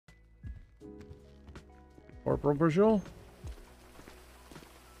Corporal Virgil?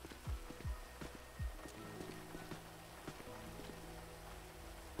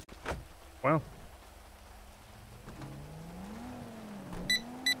 Wow.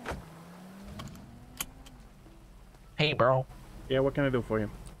 Hey, bro. Yeah, what can I do for you?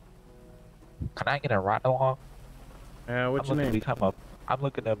 Can I get a ride along? What's your name? I'm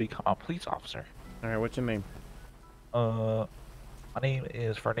looking to become a police officer. Alright, what's your name? My name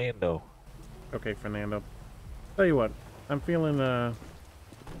is Fernando. Okay, Fernando. Tell you what, I'm feeling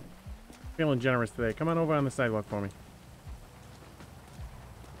generous today. Come on over on the sidewalk for me.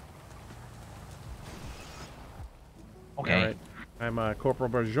 Okay. Alright. I'm Corporal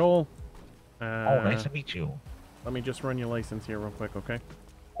Virgil. Oh, nice to meet you. Let me just run your license here real quick, okay?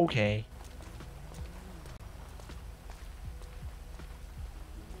 Okay.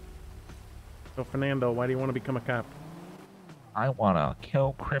 So, Fernando, why do you want to become a cop? I wanna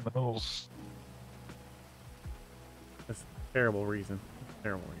kill criminals. That's a terrible reason.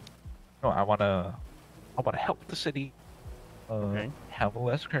 Terrible reason. No, I wanna help the city. Okay. Have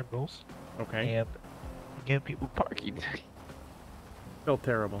less criminals. Okay. And give people parking. Still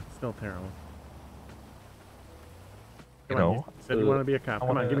terrible. Still terrible. You Come on, know, you said you want to be a cop.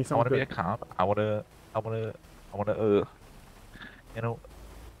 Come on, give me something I wanna good. be a cop. You know,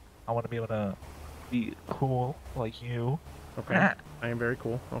 I wanna be able to be cool like you. Okay. I am very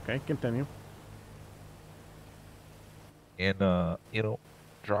cool. Okay, continue. And you know,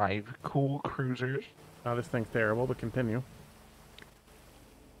 drive cool cruisers. Oh, this thing's terrible, but continue.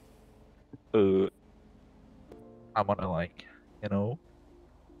 I wanna, like, you know,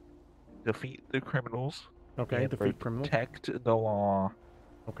 defeat the criminals. Okay, And defeat criminals. protect the law.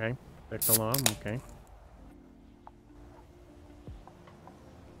 Okay, protect the law. Okay.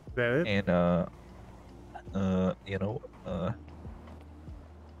 Is that it? And you know,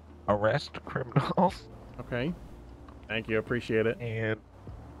 arrest criminals. Okay. Thank you. Appreciate it. And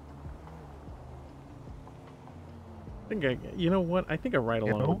You know what? I think a ride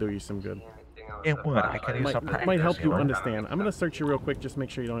along know? will do you some good. what? I can use some practice. Might help you know? understand. I'm gonna search you real quick. Just make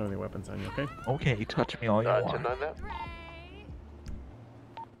sure you don't have any weapons on you. Okay? Okay, touch me all you want.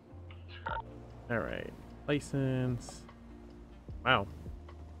 All right. License. Wow.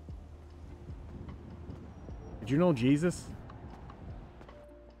 Did you know Jesus?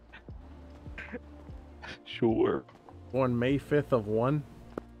 Sure. Born May 5th of 1.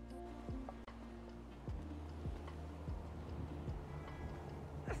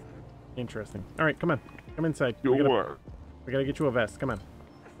 Interesting. All right, come on. Come inside. We gotta get you a vest. Come on.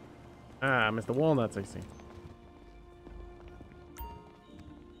 Ah, Mr. Walnuts, I see.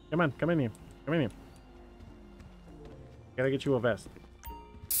 Come on, come in here. Come in here. Gotta get you a vest.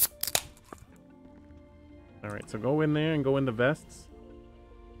 All right, so go in there and go in the vests.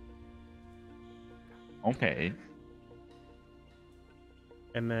 Okay.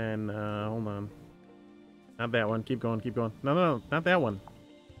 And then, hold on. Not that one. Keep going, keep going. No, not that one.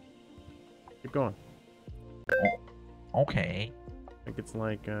 Keep going. Okay. I think it's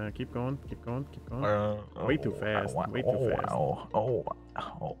like, keep going, keep going, keep going. Way too fast. Way too fast.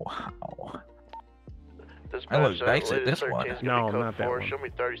 I look nice at this one. No, not that one. Show me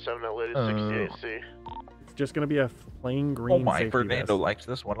 37 at latest 68C. It's just gonna be a plain green safety Fernando vest. likes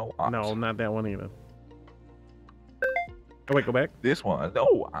this one a lot. No, not that one either. Oh wait, go back. This one.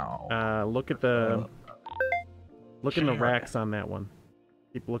 Oh, wow. Look at the look in the racks on that one.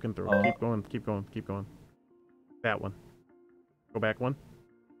 Keep looking through it. Keep going, keep going, keep going. That one. Go back one.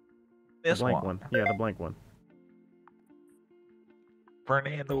 This the blank one. Yeah, the blank one.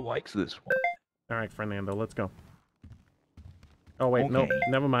 Fernando likes this one. All right, Fernando, let's go. Oh wait, no,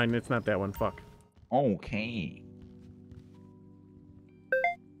 never mind. It's not that one. Fuck. Okay.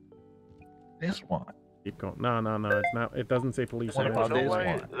 This one. Keep going. No, it's not. It doesn't say police. What on about it. this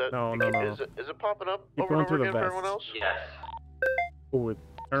one? No. Is it popping up Keep over going and through over the again for vests. everyone else? Yes. Oh,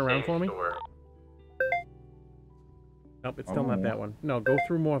 turn around for me. Store. Nope, it's still not that one. No, go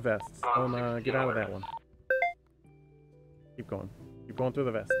through more vests. Don't get out of that one. Keep going. Keep going through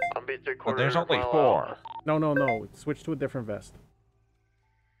the vests. I'm beat But there's only mile 4. out. No. Switch to a different vest.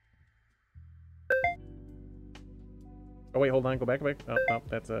 Oh wait, hold on. Go back. Oh, no,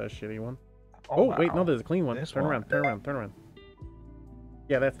 that's a shitty one. Oh wait, no, there's a clean one. Turn around.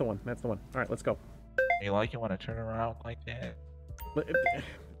 Yeah, that's the one. That's the one. All right, let's go. You like it when I turn around like that?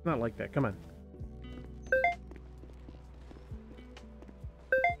 It's not like that. Come on.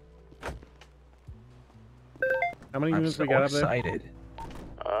 How many units we got up there? Excited.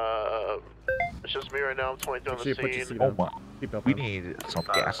 It's just me right now. I'm 23 on Actually, the put your scene. seat Oh on. my. Seatbelt We on. need some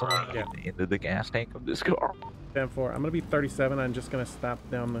gasoline into the gas tank of this car. 10-4. I'm gonna be 37. I'm just gonna stop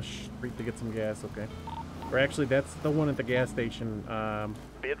down the street to get some gas. Okay. Or actually, that's the one at the gas station.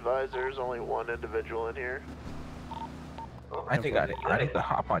 Be advised, there's only one individual in here. I think I need to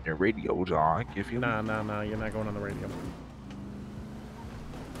hop on your radio, dog. If you Nah, you're not going on the radio.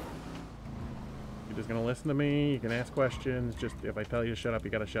 You're just gonna listen to me, you can ask questions, just if I tell you to shut up, you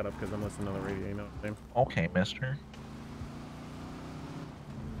gotta shut up because I'm listening to the radio, you know what I'm saying? Okay, mister.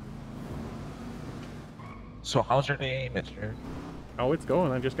 So how's your day, mister? Oh, it's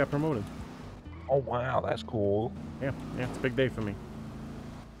going, I just got promoted. Oh wow, that's cool. Yeah, it's a big day for me.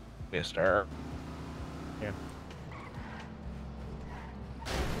 Mister. Yeah.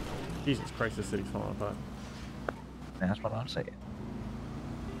 Jesus Christ, this city's falling apart. That's what I'm saying.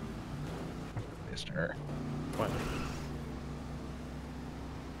 Mister. What?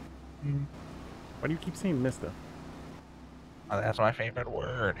 Why do you keep saying mister? Oh, that's my favorite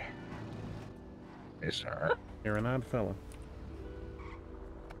word. Mister. You're an odd fella.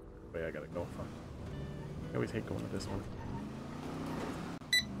 Wait, I gotta go. Fuck. I always hate going to this one.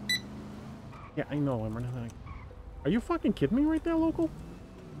 Yeah, I know, I'm running out of... Are you fucking kidding me right there, local?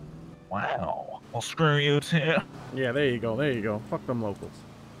 Wow. Well, screw you too. Yeah, there you go. Fuck them locals.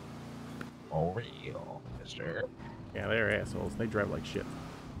 For real, mister. Yeah, they're assholes. They drive like shit.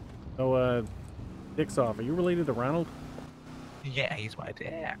 So, Dicsoff, are you related to Ronald? Yeah, he's my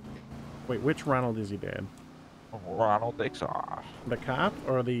dad. Wait, which Ronald is your dad? Ronald Dicsoff. The cop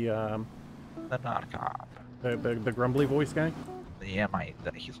or the not cop. the grumbly voice guy? Yeah,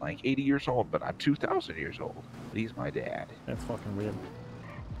 he's like 80 years old, but I'm 2,000 years old. But he's my dad. That's fucking weird.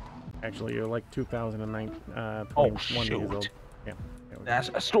 Actually, you're like 2009, 21 years old. Yeah.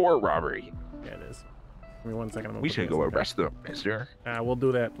 That's a store robbery. Yeah, it is. Give me 1 second. We should go arrest them, mister. We'll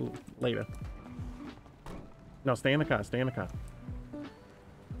do that later. No, stay in the car. Stay in the car.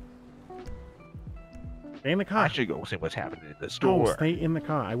 Stay in the car. I should go see what's happening in the store. No, stay in the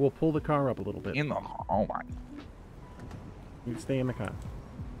car. I will pull the car up a little bit. In the car? Oh my. You stay in the car.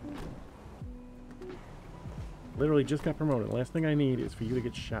 Literally just got promoted. The last thing I need is for you to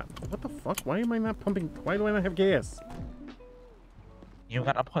get shot. What the fuck? Why am I not pumping? Why do I not have gas? You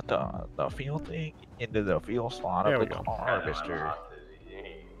gotta put the fuel thing into the fuel slot of the car, mister.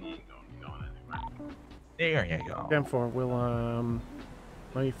 There you go. 10-4. We'll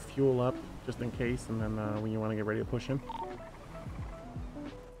let me fuel up just in case, and then when you want to get ready to push in.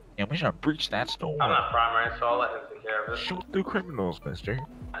 And we should breach that store. I'm not primary, so I'll let him take care of it. Shoot through criminals, mister.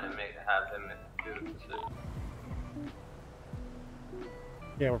 I didn't have him do the decision.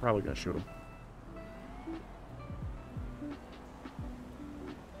 Yeah, we're probably gonna shoot him.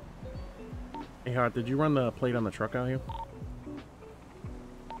 Hey, Hart, did you run the plate on the truck out here?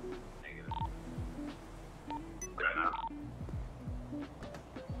 Negative.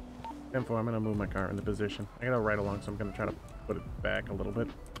 10-4, I'm gonna move my car into position. I got a ride along, so I'm gonna try to put it back a little bit.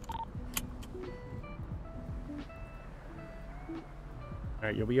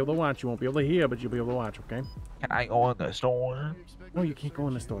 Alright, you'll be able to watch. You won't be able to hear, but you'll be able to watch, okay? Can I go in the store? No, you can't go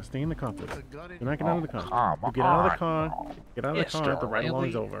in the store. Stay in the car, please. You're not getting out of the car. Come You get out of the on. car. Get out of the car. The ride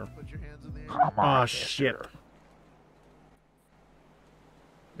along's over. Come on, Oh, shit. mister.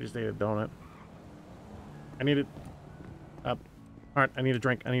 I just ate a donut. I need it. Alright, I need a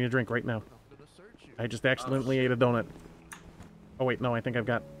drink. I need a drink right now. I just accidentally ate a donut. Oh, wait, no, I think I've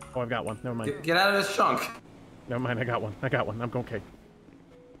got... Oh, I've got one. Never mind. Get out of this trunk. Never mind, I got one. I'm okay.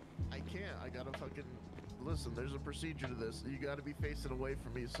 I can't. I gotta fucking... Listen, there's a procedure to this. You gotta be facing away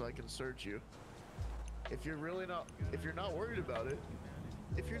from me so I can search you. If you're really not... If you're not worried about it...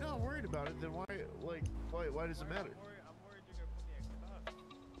 If you're not worried about it, then why... Like, why does it matter?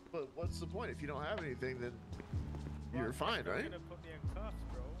 But what's the point? If you don't have anything, then... You're fine, right?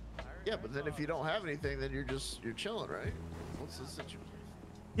 Yeah, but then if you don't have anything, then you're chilling, right? What's the situation?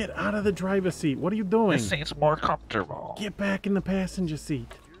 Get out of the driver's seat. What are you doing? This seems more comfortable. Get back in the passenger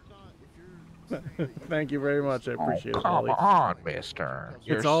seat. Thank you very much. I appreciate it, Come Wally. on, mister. It's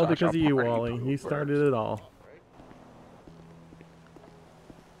You're all such because a of you, party Wally. You pooper. started it all.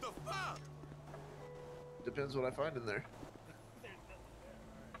 Depends what I find in there.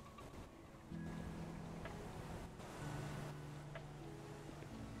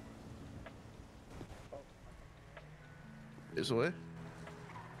 This way?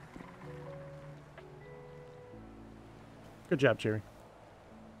 Good job, Cherry.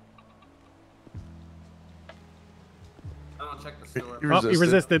 I don't check the store. Oh, he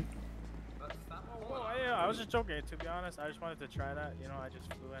resisted. Well, yeah, I was just joking. To be honest, I just wanted to try that. You know, I just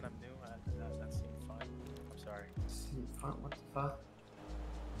flew in. I'm new. That seemed fun. I'm sorry. What the fuck?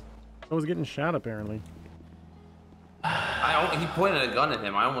 I was getting shot apparently. He pointed a gun at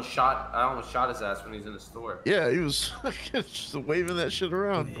him. I almost shot his ass when he was in the store. Yeah, he was just waving that shit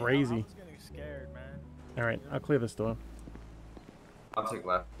around. Crazy. I was getting scared, man. All right, I'll clear this door. I'll take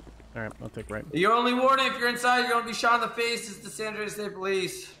left. All right, I'll take right. Your only warning: if you're inside, you're gonna be shot in the face. It's the San Andreas State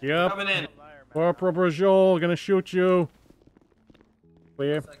Police. Yep. Coming in. Corporal Brajol, gonna shoot you.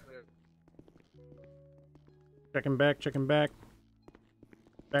 Clear. Checking back, checking back.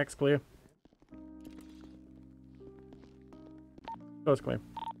 Back's clear. Door's clear.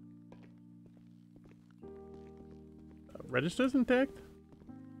 Register's intact?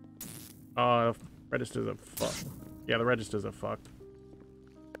 Registers are fucked. Yeah, the registers are fucked.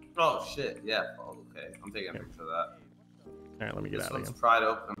 Oh shit! Yeah. Oh, okay. I'm taking a picture of that. All right, let me get This out of one's here. pried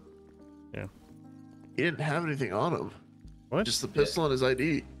open. Yeah. He didn't have anything on him. What? Just the pistol and his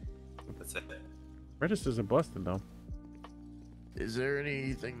ID. That's it. Registers are busted though. Is there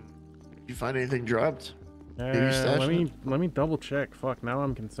anything? Did you find anything dropped? Let me double check. Fuck, now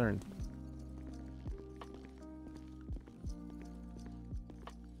I'm concerned.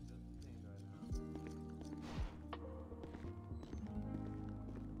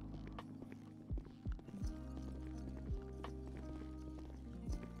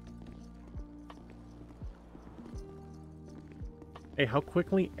 Hey, how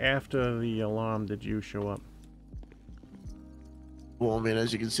quickly after the alarm did you show up? Well, I mean,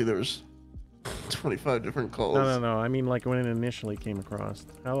 as you can see, there was 25 different calls. No. I mean, like when it initially came across.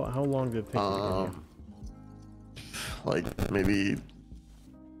 How long did it take you to get here? Like maybe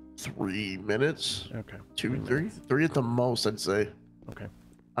 3 minutes. Okay. 2, 3, minutes. 3 at the most, I'd say. Okay.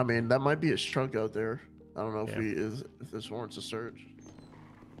 I mean, that might be a trunk out there. I don't know Yeah. if this warrants a search.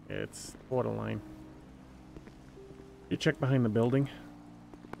 It's borderline. You check behind the building.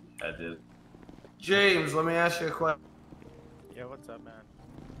 I did. James, let me ask you a question. Yeah, what's up, man?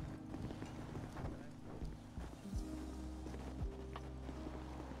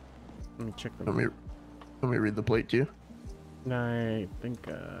 Let me check the. Let me read the plate to you. I think.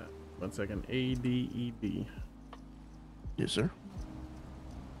 1 second. ADEB. Yes, sir.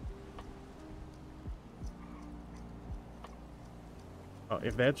 Oh,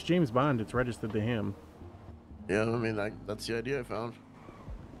 if that's James Bond, it's registered to him. Yeah, I mean, that's the idea I found.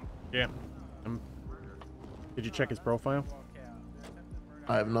 Yeah. Did you check his profile?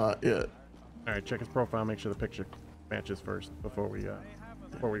 I have not yet. All right, check his profile. Make sure the picture matches first before we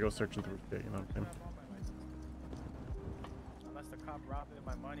go searching through his shit. You know what I'm saying? Unless the cop robbed me of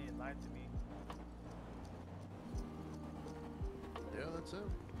my money and lied to me. Yeah, that's it.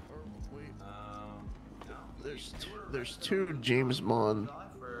 Or wait. There's 2 James Bond.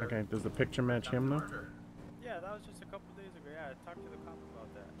 Okay. Does the picture match him though? Yeah, that was just a couple days ago. Yeah, I talked to the cop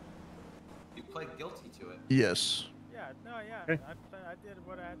about that. You pled guilty to it. Yes. Yeah, no, yeah. Okay. I did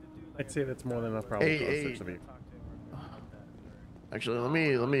what I had to do. I'd say that's more than enough problem to Hey, search the vehicle. Talk to him about that. Actually,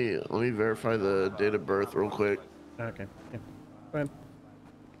 let me verify the date of birth real quick. Okay. Yeah. Go ahead.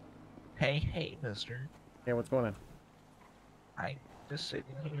 Hey, mister. Yeah. What's going on? I'm just sitting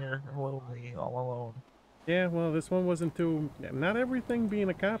here lonely, all alone. Yeah. Well, this one wasn't too. Not everything being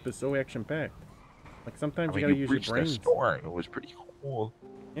a cop is so action packed. Like sometimes you gotta use your reached brains. the store. It was pretty cool.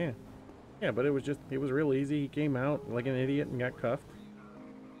 Yeah. Yeah, but it was real easy. He came out like an idiot and got cuffed.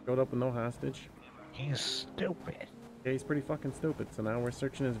 Showed up with no hostage. He's stupid. Yeah, he's pretty fucking stupid. So now we're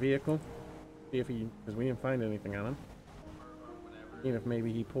searching his vehicle. See if because we didn't find anything on him. Even if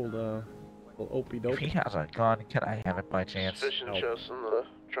maybe he pulled a little opie dope. If he has a gun, can I have it by chance? Suspicion chest in the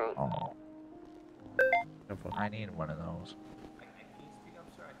trunk. Oh, Have fun. I need one of those.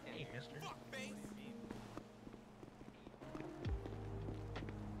 Hey, mister.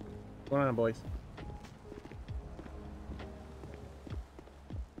 What's going on, boys?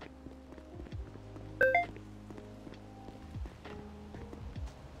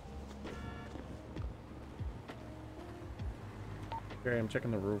 Okay, I'm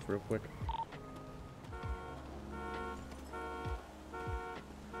checking the roof real quick.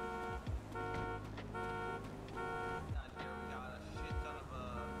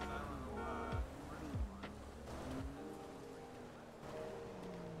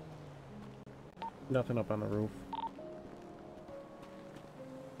 Nothing up on the roof.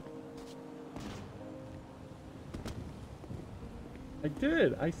 I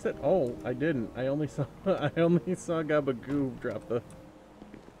did. I said, oh, I didn't. I only saw Gabagoo drop the.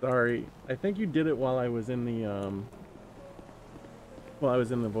 Sorry. I think you did it while I was in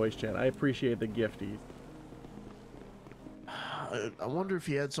the voice chat. I appreciate the gifties. I wonder if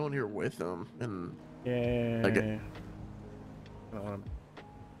he had someone here with him, and Yeah. Okay.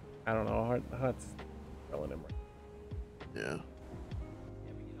 I don't know. Heart's telling him. yeah.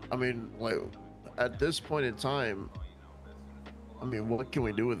 I mean, like, at this point in time, I mean, what can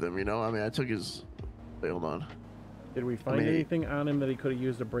we do with him? You know, I mean, I took his. Wait, hold on. Did we find anything on him that he could have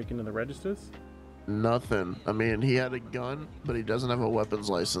used to break into the registers? Nothing. I mean, he had a gun, but he doesn't have a weapons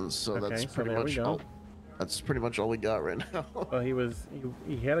license, so Okay, that's so pretty there we much go. all. That's pretty much all we got right now. Well,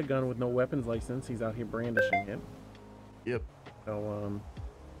 he had a gun with no weapons license. He's out here brandishing it. Yep. So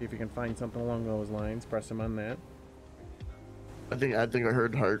see if you can find something along those lines. Press him on that. I think I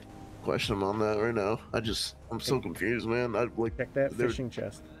heard Hart question him on that right now. I'm so confused, man. I like Check that fishing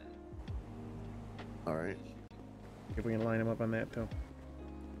chest. All right. If we can line him up on that too.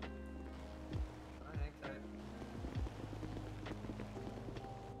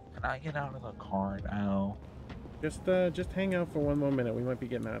 Can I get out of the car now? Just hang out for one more minute. We might be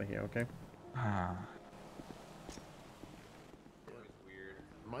getting out of here, okay? Ah.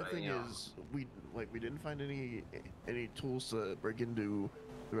 My thing is, we didn't find any tools to break into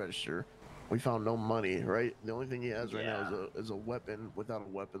the register. We found no money, right? The only thing he has right now is a weapon without a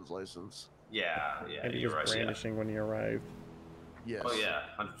weapons license. Yeah, And he you're was right. brandishing when he arrived. Yes. Oh yeah,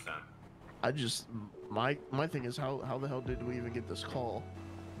 100%. My thing is how the hell did we even get this call?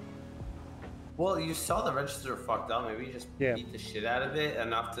 Well, you saw the register fucked up. Maybe you just Yeah. beat the shit out of it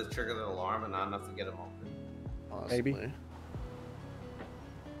enough to trigger the alarm and not enough to get him open. Possibly. Maybe.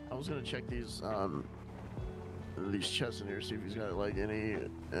 I was gonna check these chests in here, see if he's got like any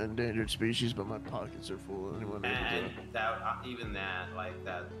endangered species, but my pockets are full. Anyone able And to... that, even that, like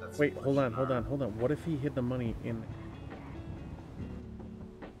that's. Wait, hold on. What if he hid the money in?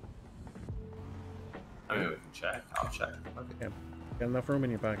 I mean, we can check. I'll check. Okay. Yeah. Got enough room in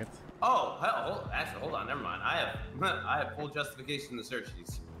your pockets. Oh, actually, hold on. Never mind. I have full justification to search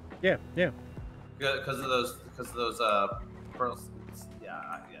these. Yeah. Because of those pearls.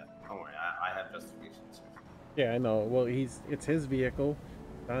 Yeah. Don't worry. I have justification to search. Yeah, I know. Well, it's his vehicle.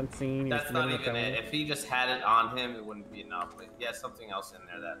 On scene. That's not even it. If he just had it on him, it wouldn't be enough. But he has something else in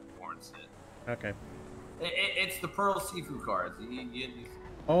there that warrants it. Okay. It's the Pearl seafood cards.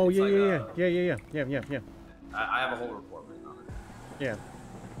 Oh it's yeah, like yeah. I have a whole report written on it. Yeah.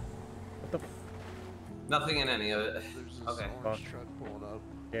 What the? Nothing in any of it. There's this Okay. orange truck pulling up.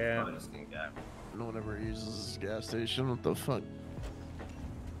 Yeah. Probably just getting gapped. No one ever uses this gas station. What the fuck?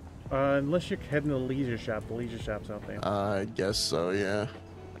 Unless you're heading to the leisure shop. The leisure shop's out there. I guess so. Yeah.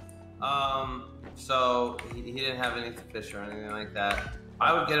 So he didn't have anything to fish or anything like that.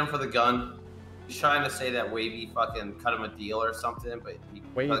 I would get him for the gun. He's trying to say that Wavy fucking cut him a deal or something, but he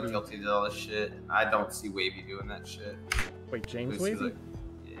pled guilty to all this shit. I don't see Wavy doing that shit. Wait, James Please, Wavy?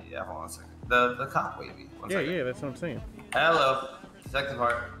 Yeah, hold on a second. The cop Wavy. Yeah, that's what I'm saying. Hello, Detective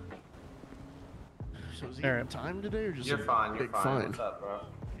Hart. So is he getting time today or just You're a fine. big You're fine. fine? What's up, bro?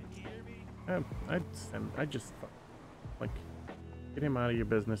 I just like get him out of your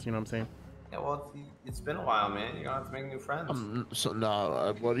business. You know what I'm saying? Yeah, well, it's been a while, man. You're gonna have to make new friends. So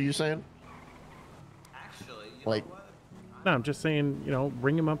no, what are you saying? Actually, you Like, know what? No, I'm just saying. You know,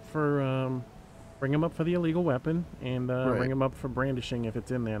 bring him up for the illegal weapon and bring him up for brandishing if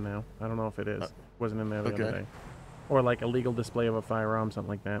it's in there now. I don't know if it is. Wasn't in there the other day. Or like illegal display of a firearm, something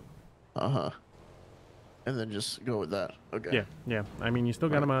like that. And then just go with that. Okay. Yeah. I mean, you still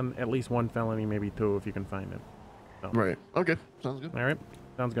got him on at least one felony, maybe two if you can find it. So. Right. Okay. Sounds good. All right.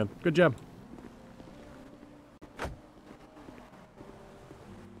 Sounds good. Good job.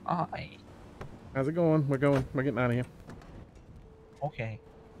 Hi. How's it going? We're getting out of here. Okay.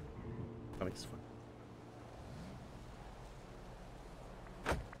 Alex, fine.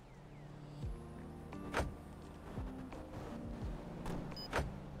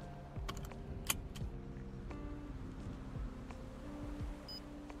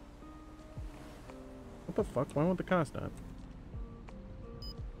 What the fuck? Why won't the car start?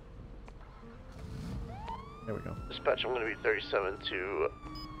 There we go. Dispatch, I'm going to be 37 to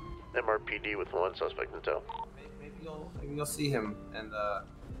MRPD with one suspect in tow. Maybe you'll see him, and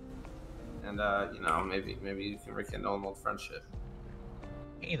you know, maybe you can rekindle an old friendship.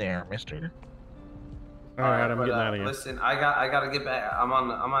 Hey there, mister. All right, I'm getting out of here. Listen, I gotta get back.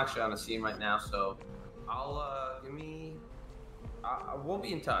 I'm actually on the scene right now, so I'll we'll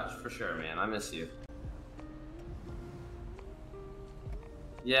be in touch for sure, man. I miss you.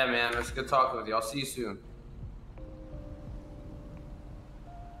 Yeah, man, it's good talking with you. I'll see you soon.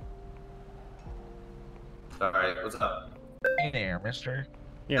 All right, what's up? Hey there, mister.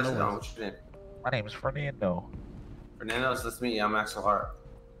 Yeah, Yes, no no, worries. what's your name? My name is Fernando. Fernando, nice to meet you. I'm Axel Hart.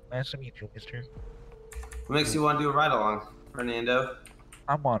 Nice to meet you, mister. What makes you want to do a ride along, Fernando?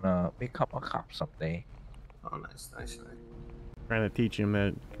 I'm gonna become a cop someday. Oh, nice. Trying to teach him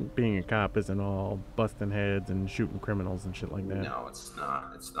that being a cop isn't all busting heads and shooting criminals and shit like that. No, it's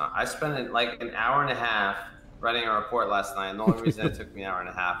not. I spent like an hour and a half writing a report last night, and the only reason it took me an hour and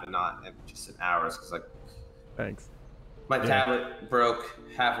a half and not just an hour is because like Thanks. My tablet broke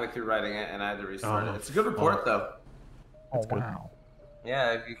halfway through writing it, and I had to restart it. It's a good report, though. Oh, wow.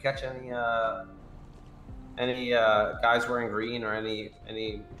 Yeah, if you catch any guys wearing green or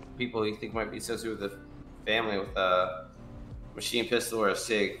any people you think might be associated with the family with a machine pistol or a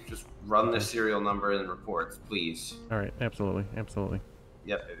SIG, just run the serial number and reports, please. All right, absolutely.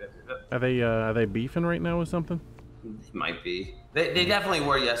 Yep. Are they beefing right now or something? Might be. They definitely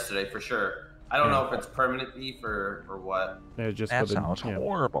were yesterday for sure. I don't know if it's permanent beef or what. Yeah, just That sounds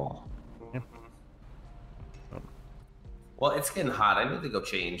horrible. Yeah. Well, it's getting hot. I need to go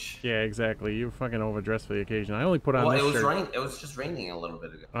change. Yeah, exactly. You fucking overdressed for the occasion. I only put on this shirt. It was just raining a little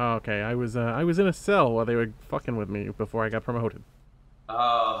bit ago. Oh, okay. I was in a cell while they were fucking with me before I got promoted.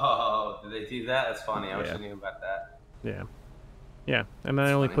 Oh, did they do that? That's funny. I wish I knew about that. Yeah. Yeah, and then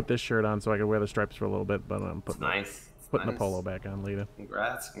I only put this shirt on so I could wear the stripes for a little bit, but I'm putting the polo back on later.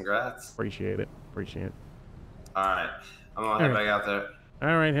 Congrats. Appreciate it. All right, I'm gonna head back out there.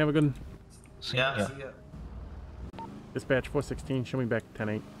 All right, have a good one. See ya. Dispatch 416, show me back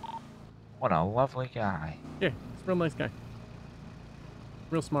 10-8. What a lovely guy. Yeah, he's a real nice guy.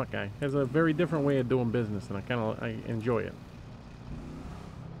 Real smart guy. Has a very different way of doing business, and I enjoy it.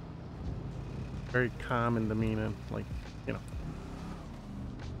 Very calm in demeanor, like, you know.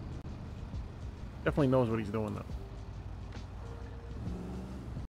 Definitely knows what he's doing, though.